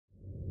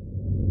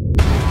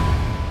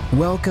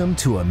Welcome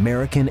to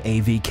American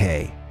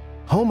AVK,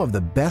 home of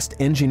the best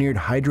engineered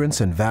hydrants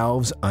and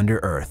valves under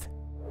earth.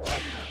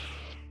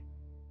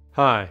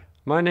 Hi,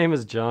 my name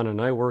is John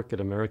and I work at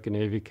American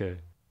AVK.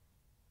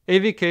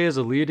 AVK is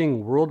a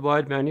leading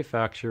worldwide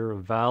manufacturer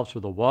of valves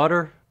for the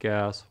water,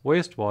 gas,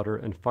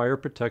 wastewater, and fire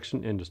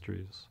protection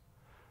industries.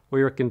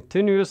 We are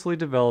continuously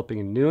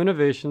developing new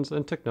innovations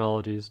and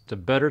technologies to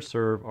better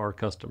serve our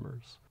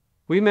customers.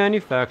 We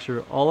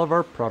manufacture all of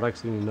our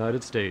products in the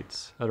United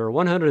States at our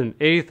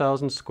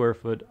 180,000 square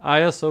foot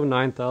ISO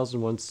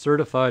 9001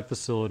 certified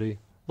facility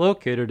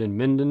located in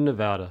Minden,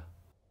 Nevada.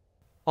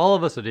 All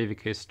of us at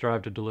AVK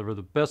strive to deliver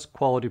the best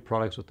quality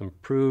products with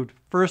improved,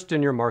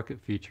 first-in-your-market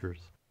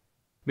features,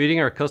 meeting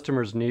our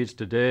customers' needs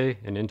today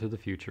and into the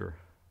future.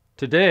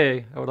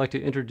 Today, I would like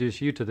to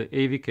introduce you to the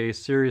AVK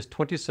Series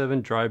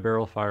 27 dry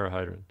barrel fire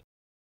hydrant.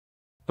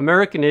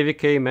 American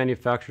AVK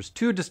manufactures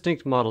two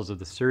distinct models of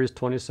the Series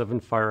 27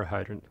 fire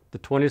hydrant, the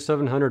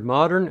 2700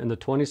 Modern and the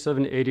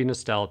 2780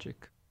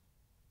 Nostalgic.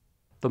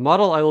 The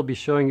model I will be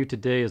showing you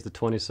today is the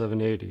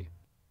 2780.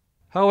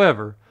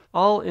 However,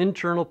 all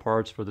internal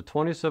parts for the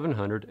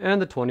 2700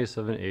 and the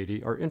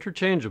 2780 are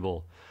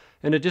interchangeable.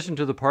 In addition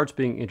to the parts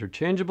being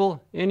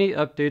interchangeable, any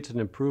updates and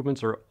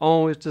improvements are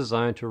always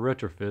designed to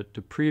retrofit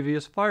to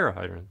previous fire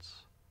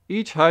hydrants.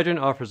 Each hydrant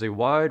offers a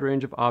wide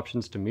range of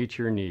options to meet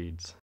your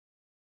needs.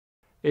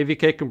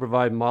 AVK can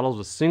provide models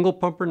with single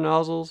pumper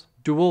nozzles,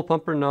 dual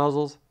pumper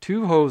nozzles,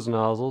 two hose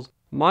nozzles,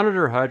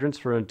 monitor hydrants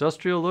for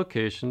industrial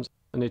locations,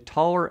 and a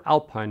taller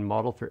alpine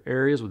model for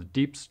areas with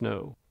deep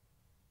snow.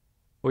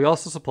 We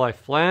also supply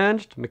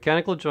flanged,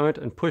 mechanical joint,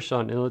 and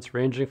push-on inlets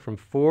ranging from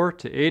 4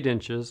 to 8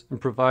 inches and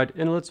provide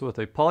inlets with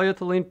a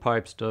polyethylene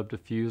pipe stub to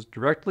fuse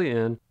directly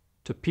in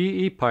to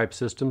PE pipe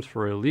systems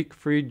for a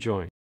leak-free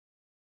joint.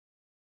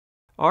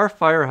 Our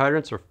fire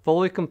hydrants are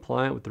fully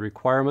compliant with the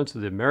requirements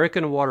of the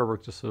American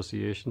Waterworks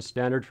Association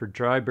standard for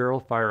dry barrel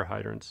fire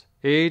hydrants,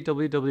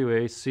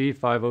 AWWA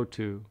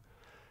C502,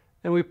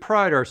 and we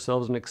pride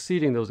ourselves in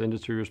exceeding those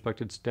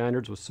industry-respected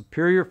standards with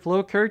superior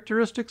flow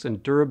characteristics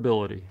and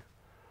durability.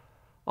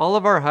 All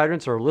of our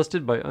hydrants are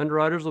listed by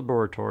Underwriters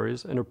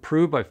Laboratories and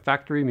approved by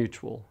Factory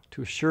Mutual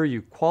to assure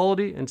you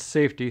quality and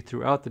safety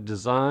throughout the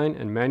design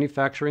and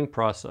manufacturing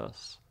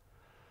process.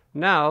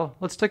 Now,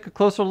 let's take a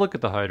closer look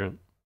at the hydrant.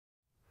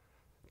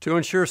 To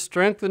ensure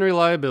strength and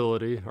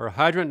reliability, our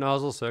hydrant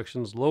nozzle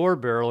section's lower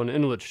barrel and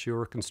inlet shoe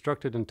are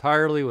constructed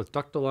entirely with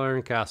ductile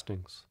iron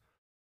castings.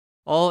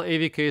 All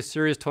AVK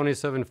Series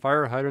 27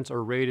 fire hydrants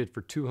are rated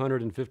for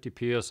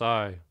 250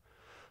 psi.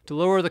 To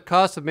lower the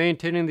cost of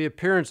maintaining the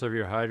appearance of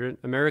your hydrant,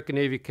 American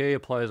AVK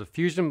applies a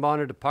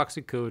fusion-bonded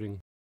epoxy coating.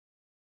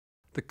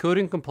 The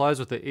coating complies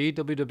with the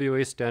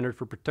AWWA standard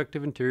for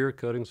protective interior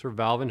coatings for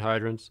valve and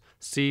hydrants,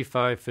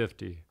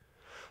 C550.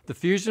 The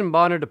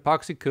fusion-bonded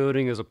epoxy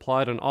coating is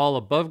applied on all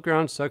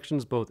above-ground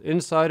sections both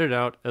inside and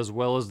out, as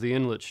well as the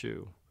inlet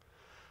shoe.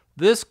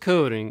 This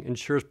coating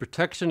ensures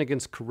protection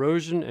against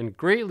corrosion and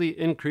greatly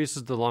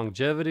increases the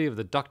longevity of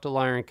the ductile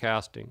iron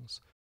castings.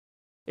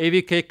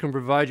 AVK can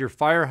provide your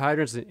fire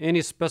hydrants in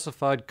any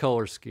specified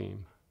color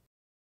scheme.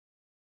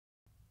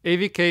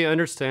 AVK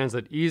understands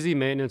that easy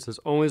maintenance has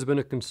always been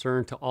a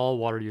concern to all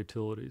water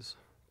utilities.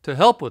 To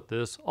help with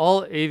this,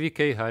 all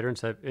AVK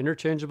hydrants have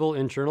interchangeable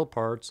internal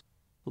parts,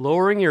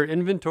 lowering your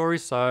inventory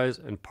size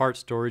and part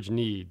storage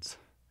needs.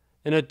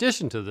 In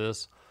addition to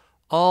this,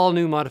 all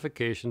new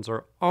modifications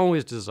are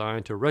always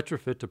designed to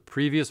retrofit to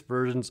previous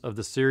versions of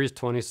the Series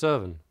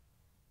 27.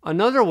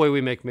 Another way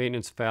we make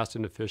maintenance fast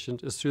and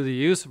efficient is through the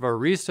use of our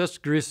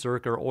recessed grease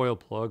zerk or oil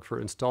plug for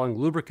installing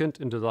lubricant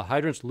into the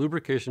hydrant's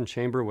lubrication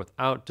chamber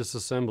without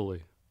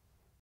disassembly.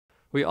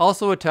 We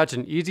also attach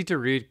an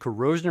easy-to-read,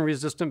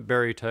 corrosion-resistant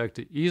bury tag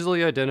to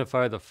easily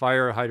identify the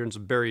fire hydrant's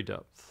bury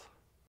depth.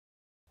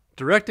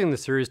 Directing the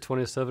Series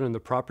 27 in the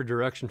proper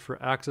direction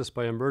for access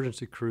by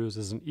emergency crews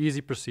is an easy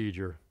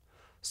procedure.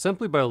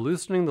 Simply by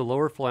loosening the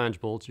lower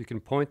flange bolts, you can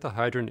point the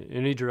hydrant in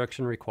any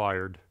direction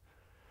required.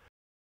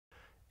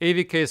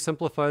 AVK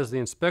simplifies the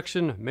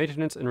inspection,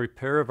 maintenance, and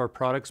repair of our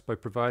products by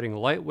providing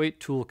lightweight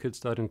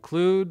toolkits that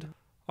include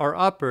our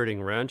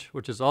operating wrench,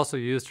 which is also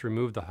used to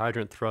remove the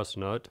hydrant thrust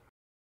nut,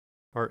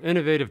 our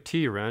innovative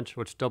T-wrench,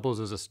 which doubles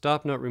as a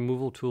stop nut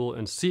removal tool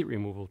and seat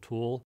removal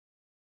tool,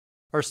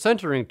 our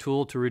centering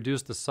tool to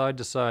reduce the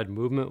side-to-side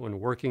movement when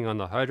working on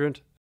the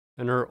hydrant,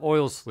 and our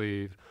oil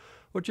sleeve,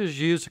 which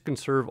is used to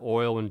conserve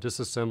oil when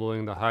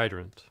disassembling the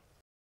hydrant.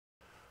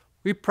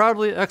 We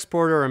proudly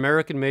export our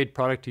American-made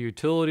product to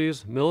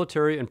utilities,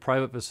 military, and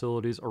private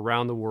facilities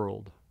around the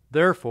world.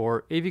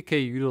 Therefore,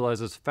 AVK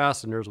utilizes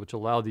fasteners which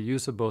allow the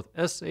use of both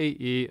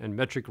SAE and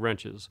metric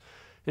wrenches,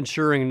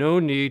 ensuring no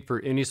need for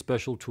any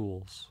special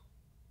tools.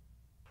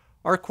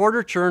 Our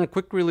quarter-churn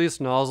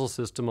quick-release nozzle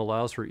system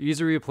allows for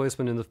easy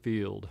replacement in the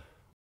field.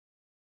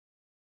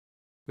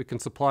 We can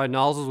supply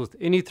nozzles with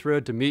any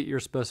thread to meet your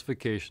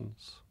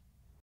specifications.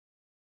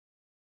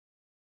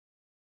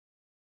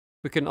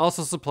 We can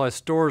also supply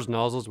Storrs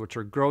nozzles, which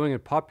are growing in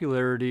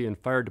popularity in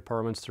fire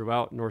departments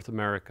throughout North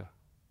America.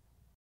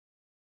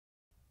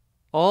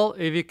 All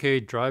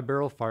AVK dry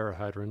barrel fire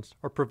hydrants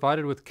are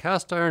provided with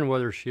cast iron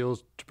weather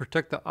shields to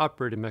protect the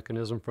operating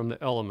mechanism from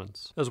the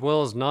elements, as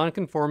well as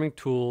non-conforming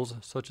tools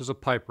such as a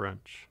pipe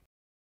wrench.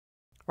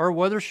 Our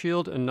weather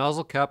shield and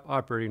nozzle cap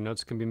operating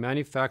nuts can be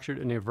manufactured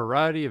in a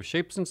variety of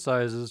shapes and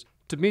sizes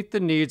to meet the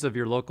needs of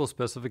your local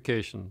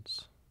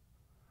specifications.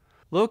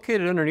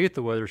 Located underneath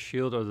the weather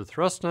shield are the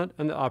thrust nut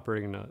and the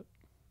operating nut.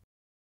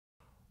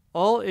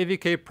 All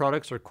AVK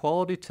products are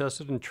quality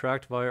tested and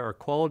tracked via our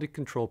quality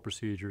control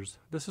procedures.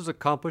 This is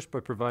accomplished by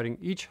providing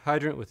each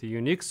hydrant with a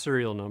unique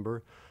serial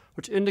number,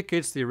 which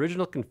indicates the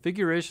original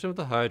configuration of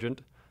the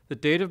hydrant, the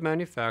date of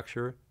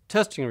manufacture,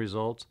 testing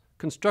results,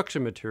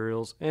 construction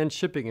materials, and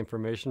shipping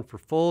information for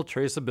full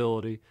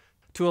traceability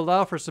to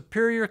allow for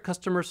superior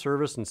customer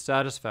service and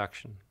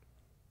satisfaction.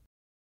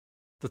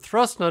 The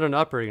thrust nut and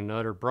operating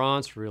nut are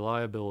bronze for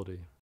reliability.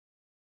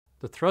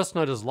 The thrust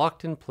nut is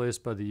locked in place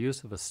by the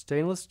use of a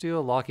stainless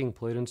steel locking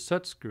plate and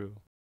set screw.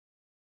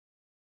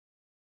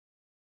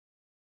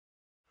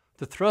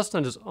 The thrust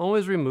nut is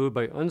always removed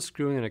by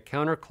unscrewing in a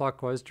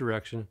counterclockwise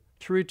direction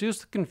to reduce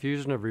the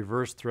confusion of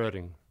reverse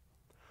threading.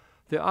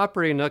 The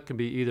operating nut can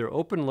be either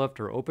open left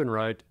or open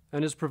right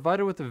and is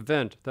provided with a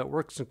vent that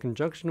works in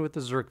conjunction with the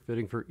zerk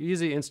fitting for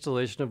easy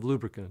installation of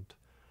lubricant.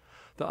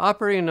 The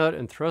operating nut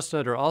and thrust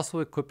nut are also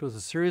equipped with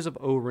a series of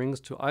O-rings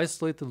to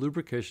isolate the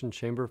lubrication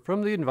chamber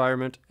from the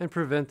environment and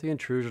prevent the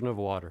intrusion of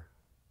water.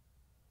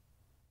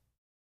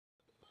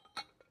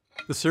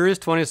 The Series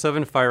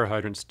 27 fire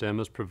hydrant stem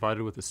is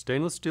provided with a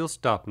stainless steel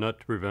stop nut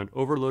to prevent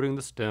overloading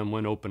the stem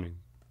when opening.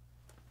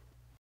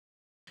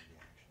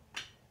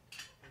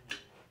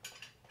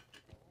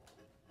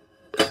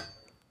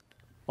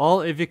 All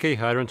AVK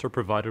hydrants are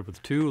provided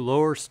with 2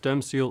 lower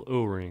stem seal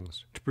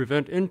O-rings to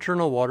prevent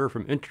internal water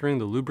from entering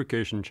the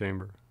lubrication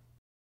chamber.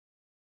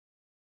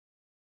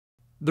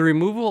 The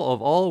removal of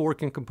all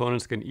working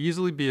components can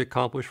easily be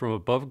accomplished from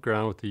above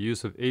ground with the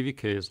use of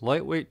AVK's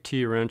lightweight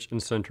T-wrench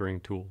and centering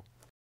tool.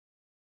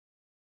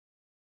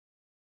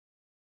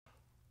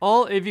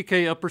 All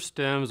AVK upper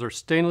stems are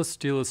stainless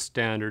steel as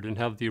standard and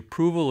have the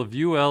approval of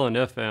UL and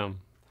FM.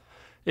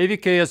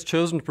 AVK has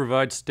chosen to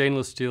provide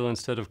stainless steel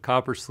instead of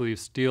copper sleeve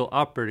steel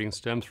operating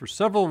stems for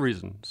several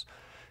reasons.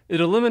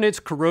 It eliminates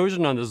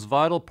corrosion on this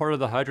vital part of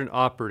the hydrant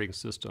operating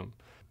system.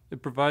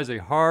 It provides a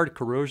hard,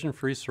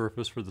 corrosion-free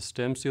surface for the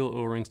stem seal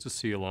O-rings to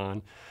seal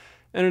on,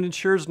 and it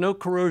ensures no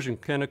corrosion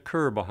can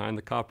occur behind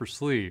the copper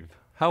sleeve.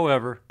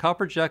 However,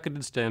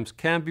 copper-jacketed stems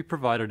can be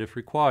provided if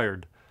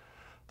required.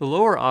 The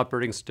lower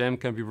operating stem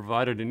can be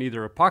provided in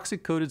either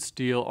epoxy-coated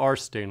steel or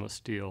stainless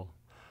steel.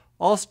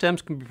 All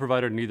stems can be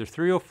provided in either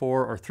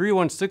 304 or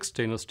 316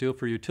 stainless steel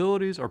for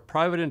utilities or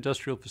private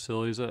industrial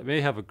facilities that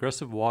may have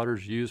aggressive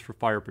waters used for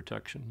fire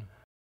protection.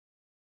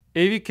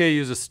 AVK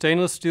uses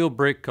stainless steel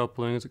brake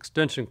couplings,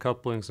 extension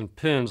couplings, and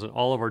pins in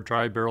all of our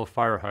dry barrel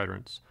fire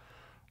hydrants.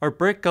 Our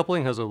brake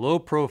coupling has a low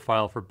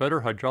profile for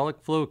better hydraulic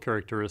flow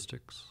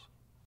characteristics.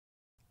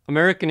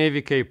 American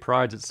AVK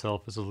prides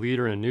itself as a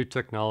leader in new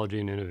technology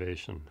and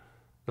innovation.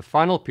 The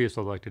final piece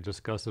I'd like to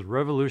discuss is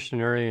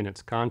revolutionary in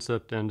its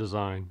concept and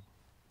design.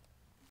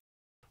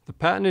 The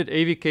patented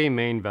AVK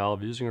main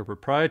valve using our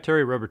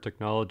proprietary rubber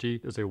technology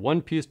is a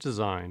one-piece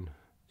design.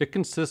 It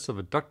consists of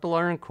a ductile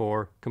iron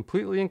core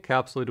completely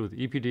encapsulated with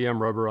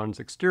EPDM rubber on its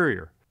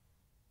exterior.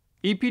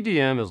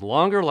 EPDM is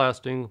longer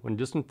lasting when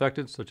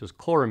disinfectants such as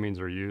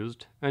chloramines are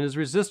used and is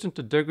resistant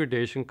to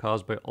degradation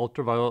caused by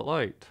ultraviolet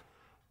light.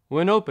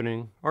 When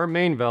opening, our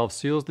main valve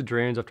seals the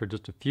drains after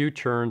just a few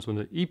churns when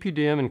the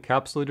EPDM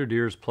encapsulated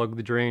ears plug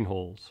the drain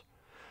holes.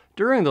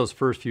 During those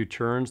first few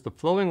churns, the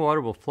flowing water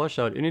will flush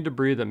out any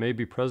debris that may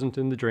be present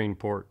in the drain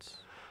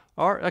ports.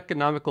 Our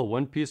economical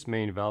one-piece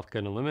main valve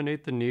can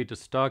eliminate the need to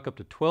stock up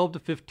to 12 to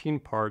 15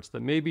 parts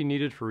that may be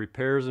needed for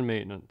repairs and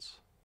maintenance.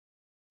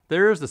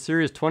 There is the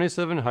Series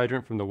 27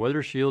 hydrant from the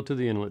weather shield to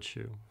the inlet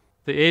shoe.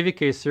 The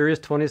AVK Series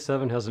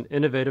 27 has an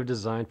innovative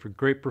design for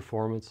great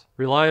performance,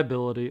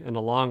 reliability, and a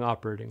long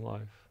operating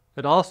life.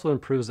 It also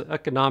improves the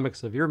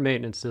economics of your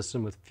maintenance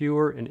system with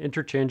fewer and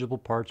interchangeable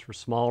parts for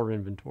smaller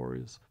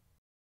inventories.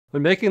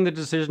 When making the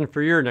decision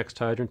for your next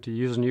hydrant to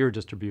use in your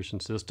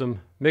distribution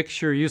system, make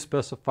sure you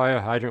specify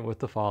a hydrant with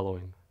the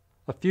following: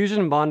 a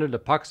fusion-bonded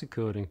epoxy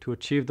coating to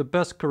achieve the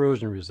best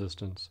corrosion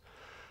resistance,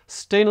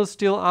 stainless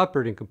steel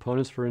operating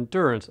components for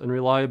endurance and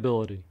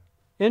reliability,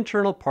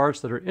 internal parts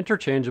that are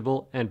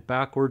interchangeable and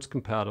backwards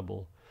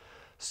compatible,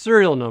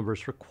 serial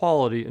numbers for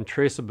quality and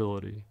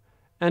traceability,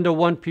 and a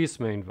one-piece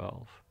main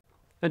valve.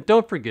 And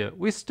don't forget,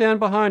 we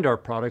stand behind our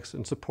products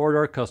and support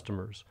our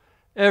customers.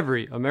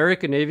 Every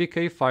American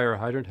AVK fire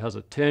hydrant has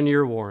a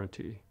 10-year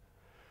warranty.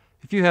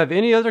 If you have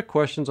any other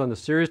questions on the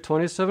Series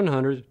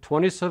 2700,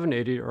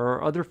 2780, or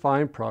our other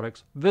fine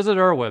products, visit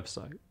our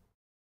website.